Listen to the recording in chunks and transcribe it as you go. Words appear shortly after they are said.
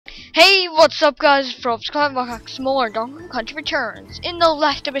Hey, what's up guys, from More Donkey Country Returns. In the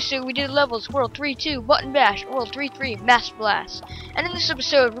last episode we did levels World 3-2, Button Bash, World 3-3, Mass Blast. And in this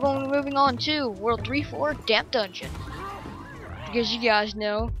episode we're moving on to World 3-4, Damp Dungeon. Because you guys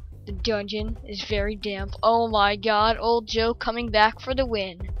know, the dungeon is very damp. Oh my god, old Joe coming back for the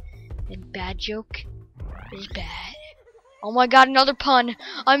win. And bad joke is bad. Oh my god, another pun.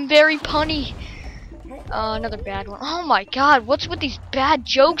 I'm very punny. Another bad one. Oh my god, what's with these bad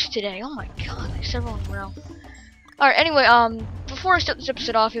jokes today? Oh my god, like several in a row. Alright, anyway, before I start this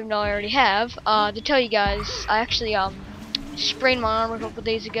episode off, even though I already have, to tell you guys, I actually, sprained my arm a couple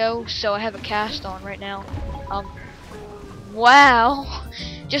days ago, so I have a cast on right now. Wow.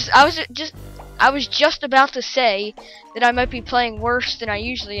 I was just about to say that I might be playing worse than I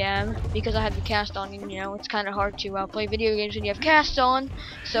usually am because I have the cast on, and you know it's kind of hard to play video games when you have casts on.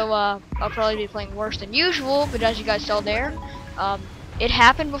 So I'll probably be playing worse than usual. But as you guys saw there, it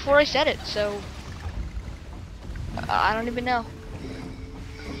happened before I said it, so I don't even know.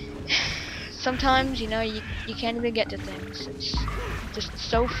 Sometimes you know you can't even get to things. It's just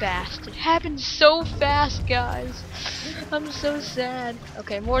so fast. It happens so fast, guys. I'm so sad.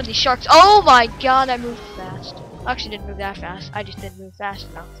 Okay, more of these sharks. Oh my god, I moved fast. I actually didn't move that fast. I just didn't move fast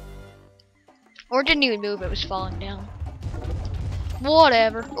enough. Or didn't even move, it was falling down.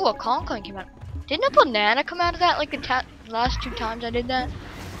 Whatever. Oh, a conch came out. Didn't a banana come out of that like the last 2 times I did that?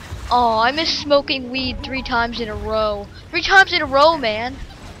 Oh, I missed smoking weed 3 times in a row. 3 times in a row, man.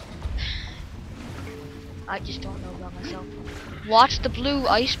 I just don't know about myself. Watch the blue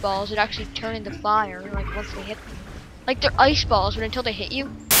ice balls that actually turn into fire, like once they hit them. Like they're ice balls, but until they hit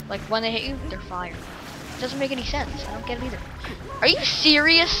you, like when they hit you, they're fire. It doesn't make any sense. I don't get it either. Are you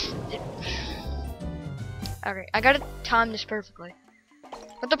serious? Alright, I gotta time this perfectly.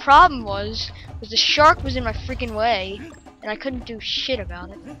 But the problem was the shark was in my freaking way, and I couldn't do shit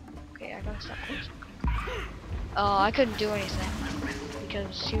about it. Okay, I gotta stop this. Oh, I couldn't do anything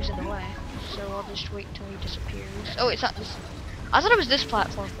because he was in the way. So I'll just wait till he disappears. Oh, it's not this. I thought it was this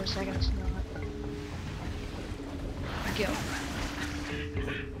platform for a second. It's not. Go.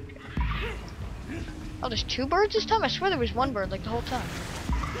 Oh, there's 2 birds this time? I swear there was 1 bird like the whole time.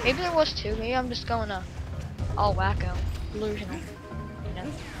 Maybe there was 2. Maybe I'm just going all wacko. Delusional. You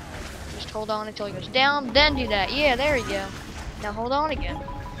know? Just hold on until he goes down, then do that. Yeah, there you go. Now hold on again.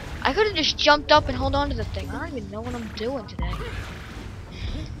 I could have just jumped up and hold on to the thing. I don't even know what I'm doing today.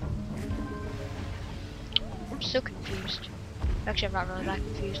 I'm so confused. Actually, I'm not really that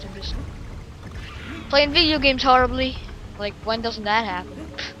confused. I'm just playing video games horribly. Like, when doesn't that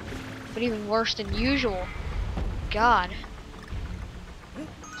happen? But even worse than usual. God.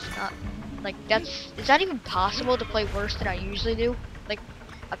 It's not, like, is that even possible to play worse than I usually do? Like,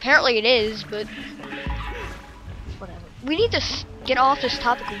 apparently it is, but whatever. We need to get off this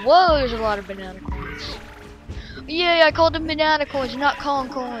topic. Whoa, there's a lot of banana coins. Yay, I called them banana coins, not corn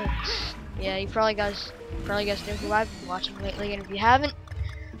coins. Yeah, you probably guys know who I've been watching lately, and if you haven't,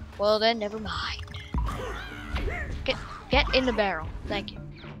 well then, never mind. Get in the barrel. Thank you.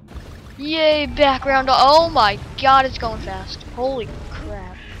 Yay, background. Oh my god, it's going fast. Holy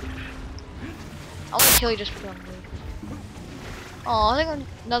crap. I want to kill you just for one move. Oh, I think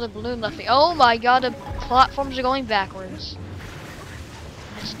another balloon left me. Oh my god, the platforms are going backwards.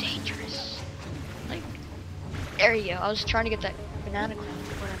 That's dangerous. Like, there you go. I was trying to get that banana coin.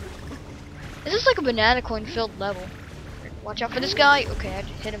 Whatever. This is like a banana coin filled level. Watch out for this guy. Okay, I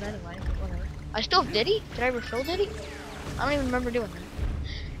just hit him anyway. Whatever. I still have Diddy? Did I refill Diddy? I don't even remember doing that.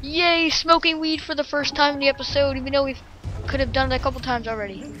 Yay, smoking weed for the first time in the episode, even though we could have done it a couple times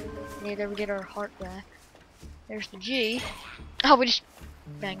already. Yeah, there we get our heart back. There's the G. Oh, we just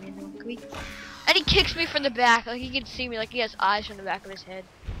banged into him. And he kicks me from the back, like he can see me, like he has eyes from the back of his head.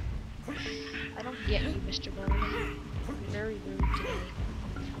 I don't get you, Mr. Bird. You're very rude today.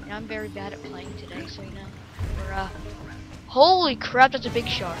 And I'm very bad at playing today, so you know. We're, holy crap, that's a big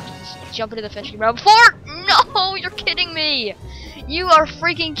shark. Let's jump into the fishing rod before. No, you're kidding me. You are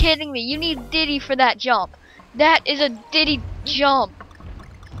freaking kidding me. You need Diddy for that jump. That is a Diddy jump.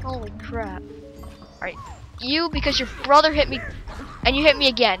 Holy crap. Alright, you, because your brother hit me, and you hit me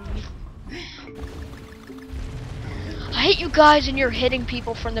again. I hate you guys and you're hitting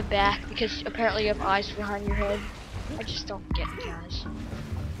people from the back because apparently you have eyes behind your head. I just don't get it, guys.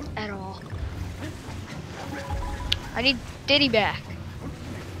 At all. I need Diddy back.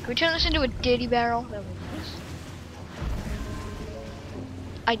 Can we turn this into a Diddy barrel? That would be nice.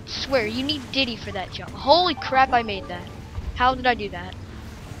 I swear, you need Diddy for that jump. Holy crap, I made that. How did I do that?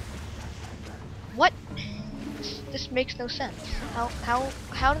 What? This makes no sense. How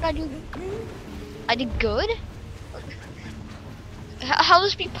did I do? I did good? How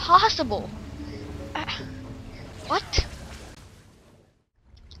this be possible? What?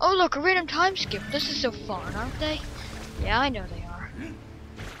 Oh look, a random time skip. This is so fun, aren't they? Yeah, I know they are.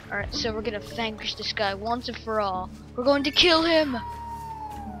 Alright, so we're gonna vanquish this guy once and for all. We're going to kill him!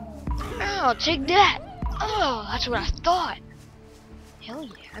 Oh, take that! Oh, that's what I thought. Hell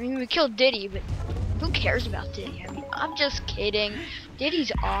yeah. I mean, we killed Diddy, but who cares about Diddy? I mean, I'm just kidding.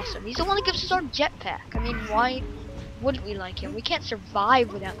 Diddy's awesome. He's the one that gives us our jetpack. I mean, why wouldn't we like him? We can't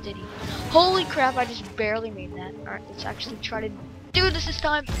survive without Diddy. Holy crap, I just barely made that. Alright, let's actually try to do this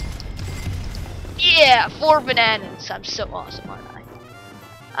time. Yeah, 4 bananas. I'm so awesome, aren't I?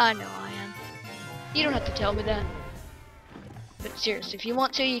 I know I am. You don't have to tell me that. But seriously, if you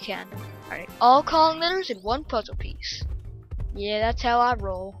want to, you can. Alright, all calling letters in 1 puzzle piece. Yeah, that's how I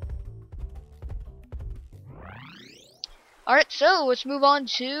roll. Alright, so let's move on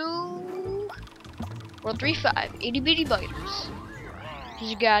to World 3-5, itty bitty biters. As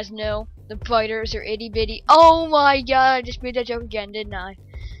you guys know, the biters are itty bitty. Oh my god, I just made that joke again, didn't I?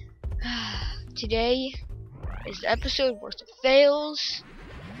 Today is the episode worth of fails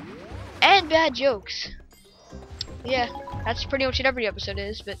and bad jokes. Yeah, that's pretty much what every episode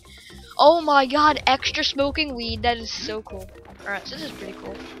is, but oh my god, extra smoking weed, that is so cool. Alright, so this is pretty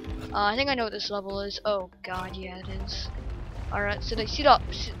cool. I think I know what this level is. Oh god, yeah it is. Alright, so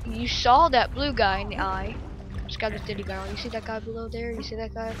you saw that blue guy in the eye. This guy with Diddy barrel. You see that guy below there? You see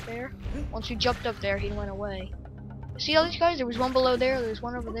that guy up there? Once we jumped up there, he went away. See all these guys? There was one below there, there's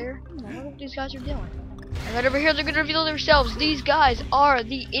one over there. I wonder what these guys are doing. And right over here, they're gonna reveal themselves. These guys are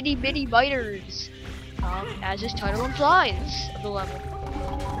the itty bitty biters. As his title implies of the level.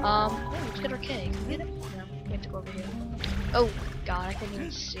 Let's get our K. Can we get it? No, we have to go over here. Oh god, I couldn't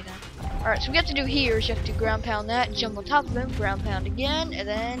even see that. Alright, so what we have to do here is you have to ground pound that, jump on top of him, ground pound again, and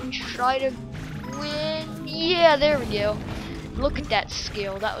then try to win. Yeah, there we go. Look at that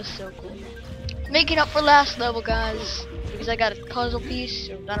skill, that was so cool. Making up for last level, guys, because I got a puzzle piece,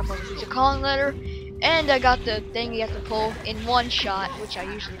 or not a puzzle piece, a calling letter, and I got the thing you have to pull in 1 shot, which I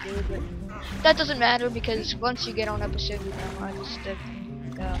usually do, but that doesn't matter because once you get on episode, you know, I just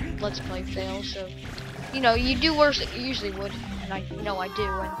let's play fail, so you know, you do worse than you usually would, and I know I do,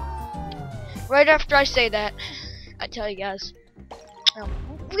 and right after I say that, I tell you guys,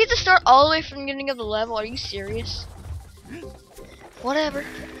 we get to start all the way from the beginning of the level. Are you serious? Whatever,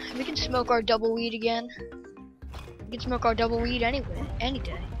 we can smoke our double weed again. We can smoke our double weed anyway, any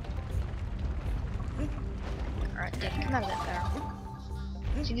day. Alright, Dave, come out of that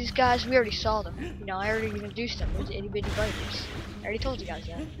barrel. See these guys, we already saw them. You know, I already introduced them. Those itty bitty biters. I already told you guys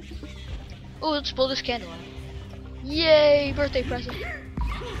that. Oh, let's blow this candle out. Yay, birthday present.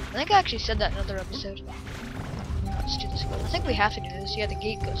 I think I actually said that in another episode. Let's do this one. I think we have to do this. Yeah, the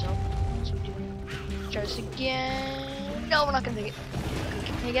gate goes up. So we do it. Try this again. No, we're not gonna make it.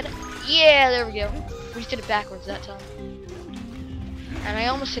 Can we get it? Yeah, there we go. We just did it backwards that time. And I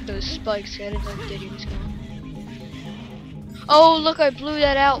almost hit those spikes, so I didn't know Diddy was going. Oh, look, I blew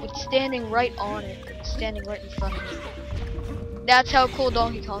that out with standing right on it. Standing right in front of it. That's how cool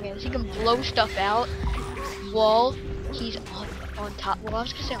Donkey Kong is. He can blow stuff out while he's on top. Well, I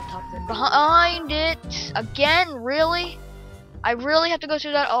was gonna say on top of it. Behind it! Again? Really? I really have to go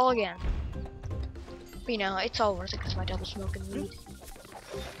through that all again. But, you know, it's all worth it because my double smoking weed.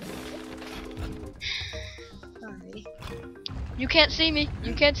 Alrighty. You can't see me.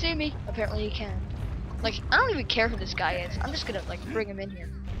 You can't see me. Apparently you can. Like, I don't even care who this guy is. I'm just gonna, like, bring him in here.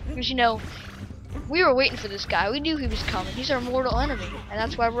 Because, you know, we were waiting for this guy. We knew he was coming. He's our mortal enemy. And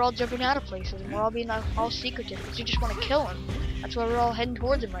that's why we're all jumping out of places. And we're all being all secretive. Because we just want to kill him. That's why we're all heading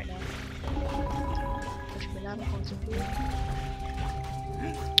towards him right now.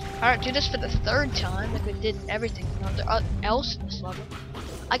 Alright, do this for the 3rd time. Like we did everything else in this level.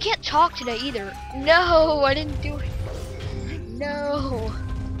 I can't talk today either. No, I didn't do it. No.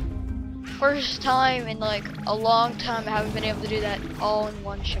 First time in like a long time I haven't been able to do that all in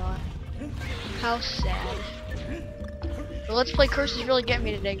 1 shot. How sad. But Let's Play curses really get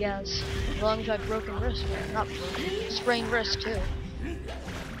me today, guys. As long as I've broken wrist, not broken, sprained wrist too.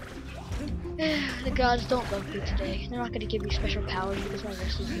 The gods don't love me today. They're not gonna give me special powers because my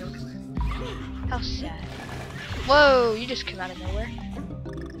wrist is broken. How sad. Whoa, you just came out of nowhere.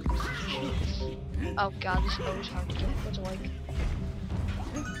 Jeez. Oh god, this bow is hard to get. What's it like?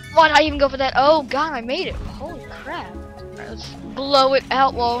 Why did I even go for that? Oh god, I made it. Holy crap. Alright, let's blow it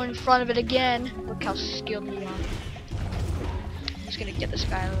out while we're in front of it again. Look how skilled we are. I'm just gonna get this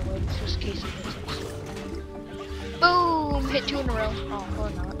guy out of the way just in case he hits us. Boom! Hit 2 in a row. Oh, or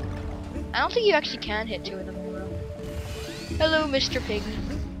not. I don't think you actually can hit 2 in a row. Hello, Mr. Piggy.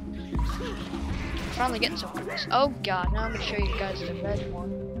 finally getting somewhere with this. Oh god, now I'm gonna show you guys the red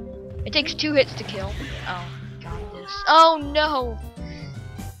one. It takes 2 hits to kill. Oh god, this. Oh no!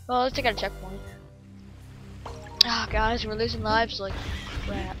 Well, let's take out a checkpoint. Ah, oh, guys, we're losing lives like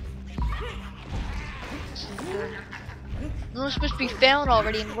crap. We're supposed to be found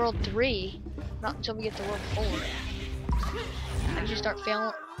already in World 3. Not until we get to World 4. I just start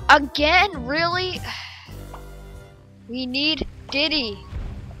failing. Again? Really? We need Diddy.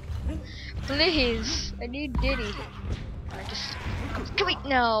 Please. I need Diddy. Alright, just... Can we...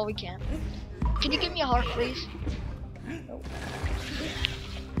 No, we can't. Can you give me a heart, please? Nope.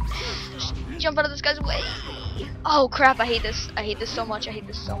 Just jump out of this guy's way. Oh, crap. I hate this. I hate this so much. I hate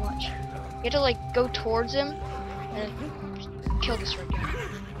this so much. You have to, like, go towards him and kill this right now.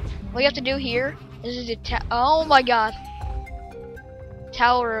 What you have to do here is oh my god.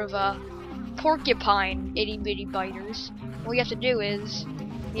 Tower of porcupine itty bitty biters. What you have to do is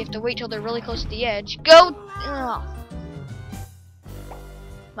you have to wait till they're really close to the edge. Go! Oh.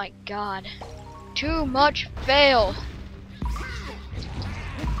 My god. Too much fail.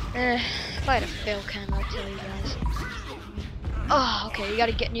 If I had a fail cam, I'll tell you guys. Oh, okay, you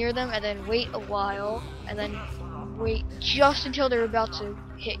gotta get near them and then wait a while and then wait just until they're about to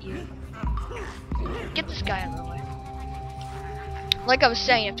hit you. Get this guy out of the way. Like I was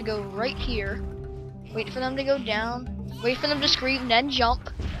saying, you have to go right here, wait for them to go down, wait for them to scream, then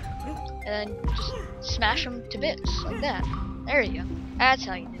jump, and then just smash them to bits, like that. There you go. That's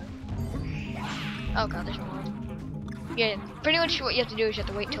how you do it. Oh god, there's more. Yeah, pretty much what you have to do is you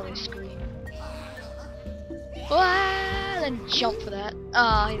have to wait till they scream. Then jump for that.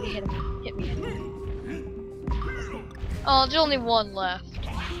 Ah, he hit me. Hit me. Oh, there's only one left.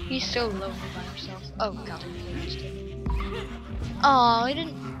 He's so lonely by himself. Oh god, I missed it. Oh, he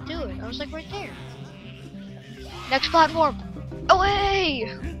didn't do it. I was like right there. Next platform. Away!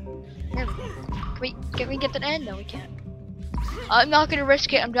 There we go. Can we get to the end? No, we can't. I'm not gonna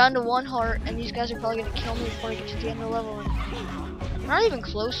risk it. I'm down to 1 heart, and these guys are probably gonna kill me before I get to the end of the level. I'm not even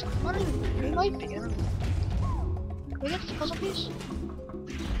close. We might be. I don't know. Can we get this puzzle piece?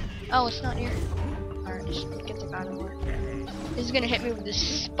 Oh, it's not here. Alright, just get the guy to work. This is gonna hit me with this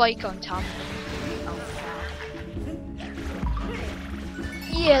spike on top of it. Oh.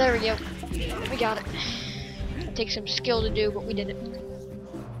 Yeah, there we go. We got it. It takes some skill to do, but we did it.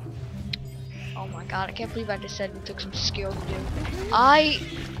 Oh my god, I can't believe I just said it took some skill to do. I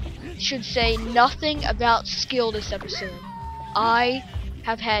should say nothing about skill this episode. I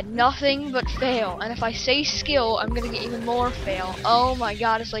have had nothing but fail, and if I say skill, I'm gonna get even more fail. Oh my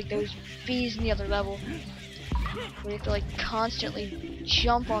god, it's like those bees in the other level. We have to like constantly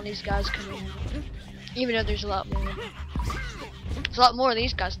jump on these guys coming in. Even though there's a lot more. There's a lot more of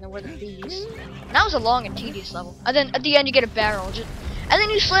these guys than there were the bees. And that was a long and tedious level. And then at the end you get a barrel. And then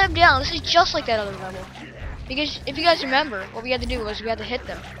you slam down. This is just like that other level. Because if you guys remember, what we had to do was we had to hit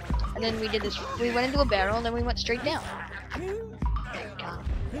them. And then we did this. We went into a barrel and then we went straight down. God.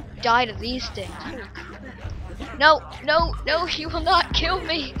 Die to these things. No, no, no, you will not kill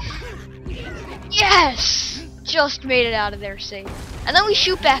me. Yes! Just made it out of there safe. And then we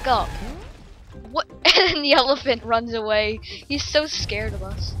shoot back up. What? And the elephant runs away. He's so scared of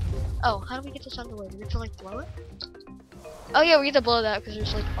us. Oh, how do we get this out of the way? Do we have to like blow it? Oh yeah, we get to blow that because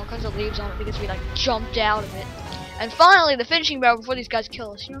there's like all kinds of leaves on it because we like jumped out of it. And finally, the finishing barrel before these guys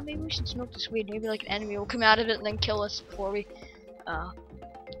kill us. You know, maybe we should smoke this weed. Maybe like an enemy will come out of it and then kill us before we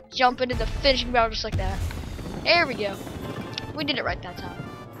jump into the finishing barrel just like that. There we go. We did it right that time.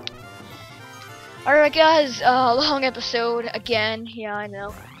 Alright guys, long episode again. Yeah, I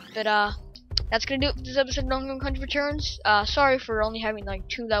know. But that's gonna do it for this episode of Long Country Returns. Sorry for only having like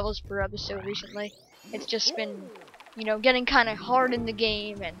 2 levels per episode recently. It's just been, you know, getting kind of hard in the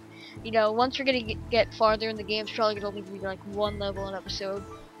game, and you know, once we're gonna get farther in the game, it's probably gonna only be like 1 level an episode,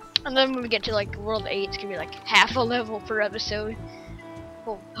 and then when we get to like World 8, it's gonna be like half a level per episode.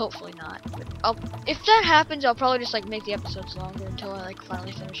 Well, hopefully not. But if that happens, I'll probably just like make the episodes longer until I like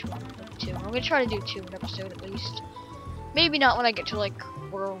finally finish 1 or 2. I'm gonna try to do 2 an episode at least. Maybe not when I get to like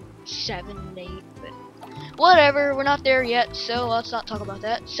World 7 and 8, but whatever. We're not there yet, so let's not talk about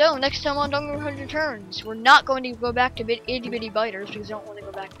that. So next time on Long Country Returns, we're not going to go back to itty bitty biters because I don't want to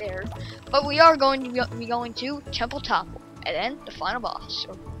go back there, but we are going to be going to Temple Topple, and then the final boss.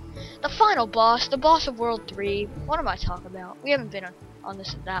 The final boss, the boss of World 3. What am I talking about? We haven't been on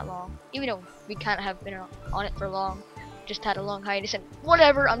this that long, even though we kind of have been on it for long. Just had a long hiatus and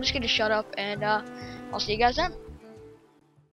whatever. I'm just gonna shut up and I'll see you guys then.